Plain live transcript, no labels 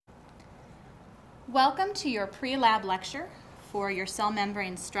Welcome to your pre-lab lecture for your cell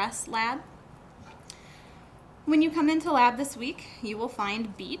membrane stress lab. When you come into lab this week, you will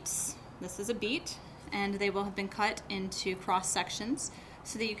find beets. This is a beet, and they will have been cut into cross sections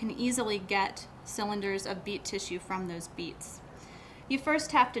so that you can easily get cylinders of beet tissue from those beets. You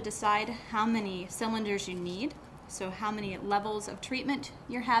first have to decide how many cylinders you need, so how many levels of treatment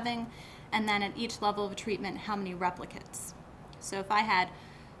you're having, and then at each level of treatment, how many replicates. So if I had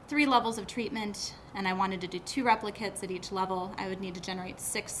 3 levels of treatment and I wanted to do 2 replicates at each level, I would need to generate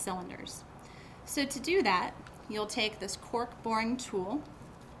 6 cylinders. So to do that, you'll take this cork boring tool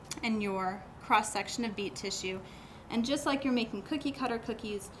and your cross section of beet tissue, and just like you're making cookie cutter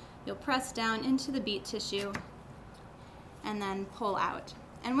cookies, you'll press down into the beet tissue and then pull out.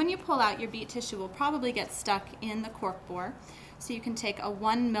 And when you pull out, your beet tissue will probably get stuck in the cork bore. So you can take a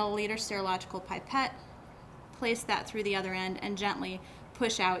 1 milliliter serological pipette, place that through the other end, and gently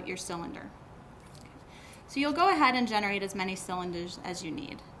push out your cylinder. So you'll go ahead and generate as many cylinders as you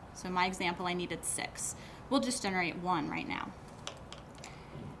need. So in my example, I needed 6. We'll just generate 1 right now.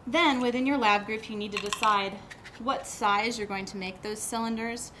 Then within your lab group, you need to decide what size you're going to make those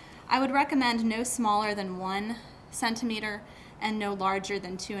cylinders. I would recommend no smaller than 1 centimeter and no larger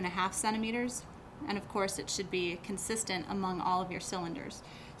than 2.5 centimeters. And of course, it should be consistent among all of your cylinders.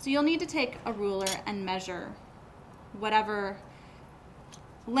 So you'll need to take a ruler and measure whatever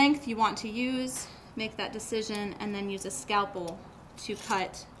length you want to use, make that decision, and then use a scalpel to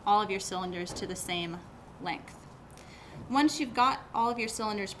cut all of your cylinders to the same length. Once you've got all of your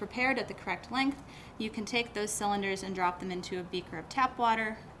cylinders prepared at the correct length, you can take those cylinders and drop them into a beaker of tap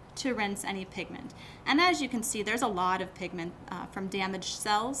water to rinse any pigment. And as you can see, there's a lot of pigment from damaged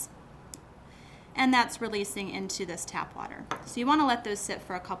cells, and that's releasing into this tap water. So you want to let those sit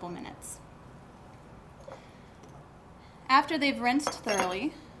for a couple minutes. After they've rinsed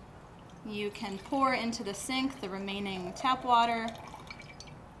thoroughly, you can pour into the sink the remaining tap water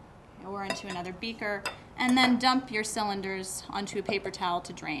or into another beaker, and then dump your cylinders onto a paper towel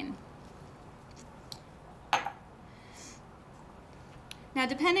to drain. Now,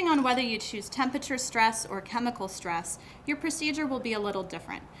 depending on whether you choose temperature stress or chemical stress, your procedure will be a little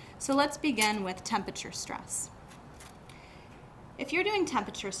different. So let's begin with temperature stress. If you're doing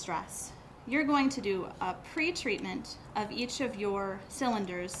temperature stress, you're going to do a pre-treatment of each of your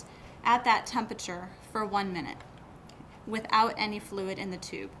cylinders at that temperature for 1 minute without any fluid in the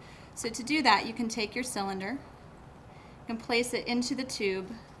tube. So to do that, you can take your cylinder, you can place it into the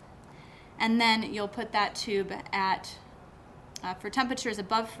tube, and then you'll put that tube at, for temperatures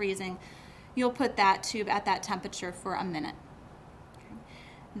above freezing, you'll put that tube at that temperature for a minute. Okay.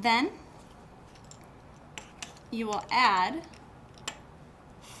 Then you will add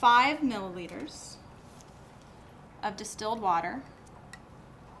 5 milliliters of distilled water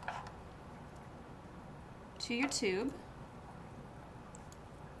to your tube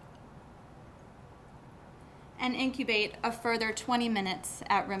and incubate a further 20 minutes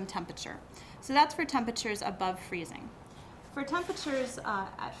at room temperature. So that's for temperatures above freezing. For temperatures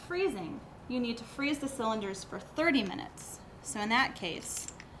at freezing, you need to freeze the cylinders for 30 minutes. So in that case,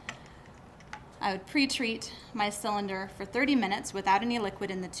 I would pre-treat my cylinder for 30 minutes without any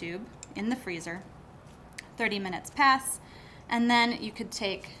liquid in the tube in the freezer. 30 minutes pass, and then you could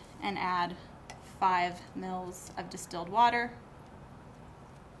take and add 5 mils of distilled water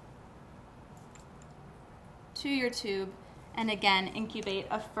to your tube, and again incubate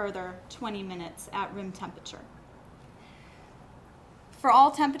a further 20 minutes at room temperature. For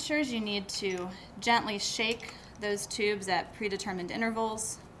all temperatures, you need to gently shake those tubes at predetermined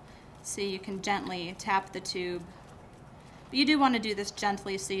intervals, so you can gently tap the tube. But you do want to do this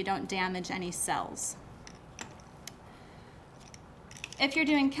gently so you don't damage any cells. If you're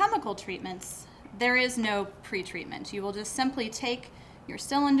doing chemical treatments, there is no pre-treatment. You will just simply take your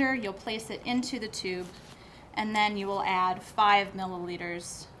cylinder, you'll place it into the tube, and then you will add 5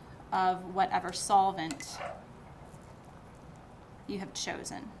 milliliters of whatever solvent you have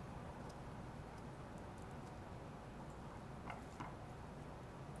chosen.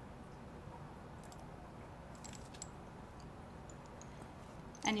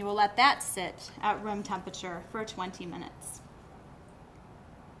 And you will let that sit at room temperature for 20 minutes.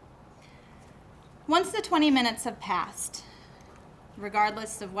 Once the 20 minutes have passed,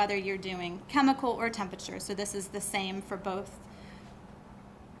 regardless of whether you're doing chemical or temperature, so this is the same for both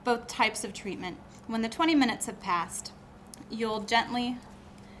types of treatment, when the 20 minutes have passed, you'll gently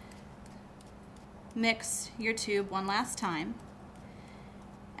mix your tube one last time,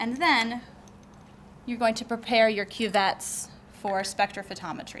 and then you're going to prepare your cuvettes for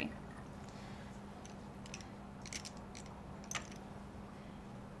spectrophotometry.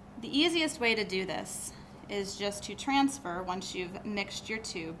 The easiest way to do this is just to transfer, once you've mixed your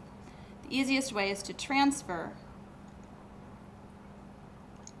tube, the easiest way is to transfer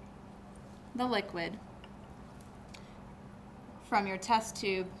the liquid from your test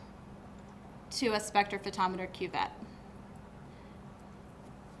tube to a spectrophotometer cuvette.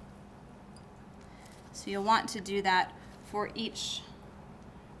 So you'll want to do that for each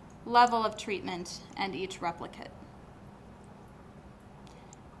level of treatment and each replicate.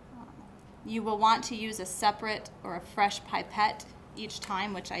 You will want to use a separate or a fresh pipette each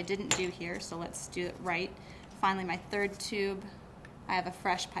time, which I didn't do here, so let's do it right. Finally, my third tube, I have a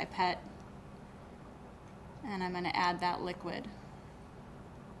fresh pipette, and I'm going to add that liquid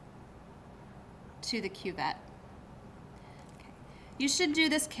to the cuvette. Okay. You should do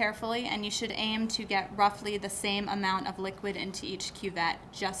this carefully, and you should aim to get roughly the same amount of liquid into each cuvette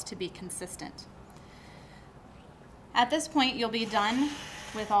just to be consistent. At this point, you'll be done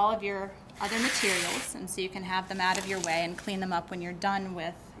with all of your other materials, and so you can have them out of your way and clean them up when you're done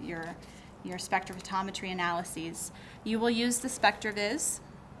with your spectrophotometry analyses. You will use the SpectraVis,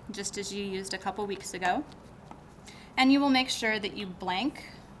 just as you used a couple weeks ago, and you will make sure that you blank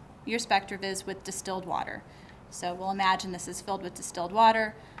your SpectraVis with distilled water. So we'll imagine this is filled with distilled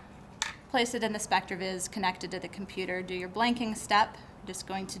water, place it in the SpectraVis, connect it to the computer, do your blanking step. You're just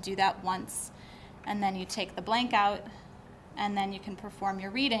going to do that once, and then you take the blank out, and then you can perform your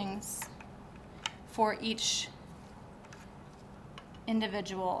readings for each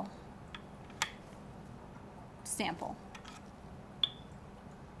individual sample.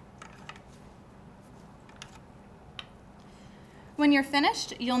 When you're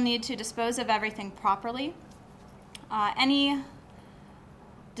finished, you'll need to dispose of everything properly. Any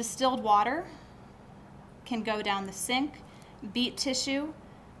distilled water can go down the sink. Beet tissue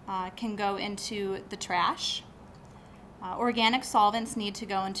can go into the trash. Organic solvents need to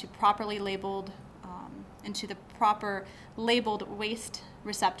go into properly labeled, into the proper labeled waste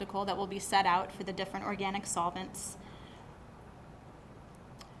receptacle that will be set out for the different organic solvents.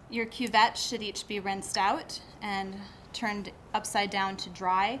 Your cuvettes should each be rinsed out and turned upside down to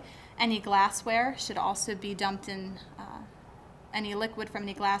dry. Any glassware should also be dumped in, any liquid from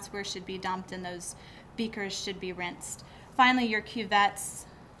any glassware should be dumped, and those beakers should be rinsed. Finally, your cuvettes,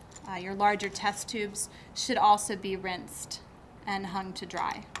 your larger test tubes, should also be rinsed and hung to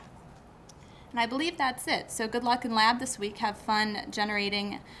dry. And I believe that's it. So good luck in lab this week. Have fun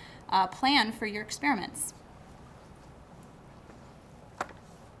generating a plan for your experiments.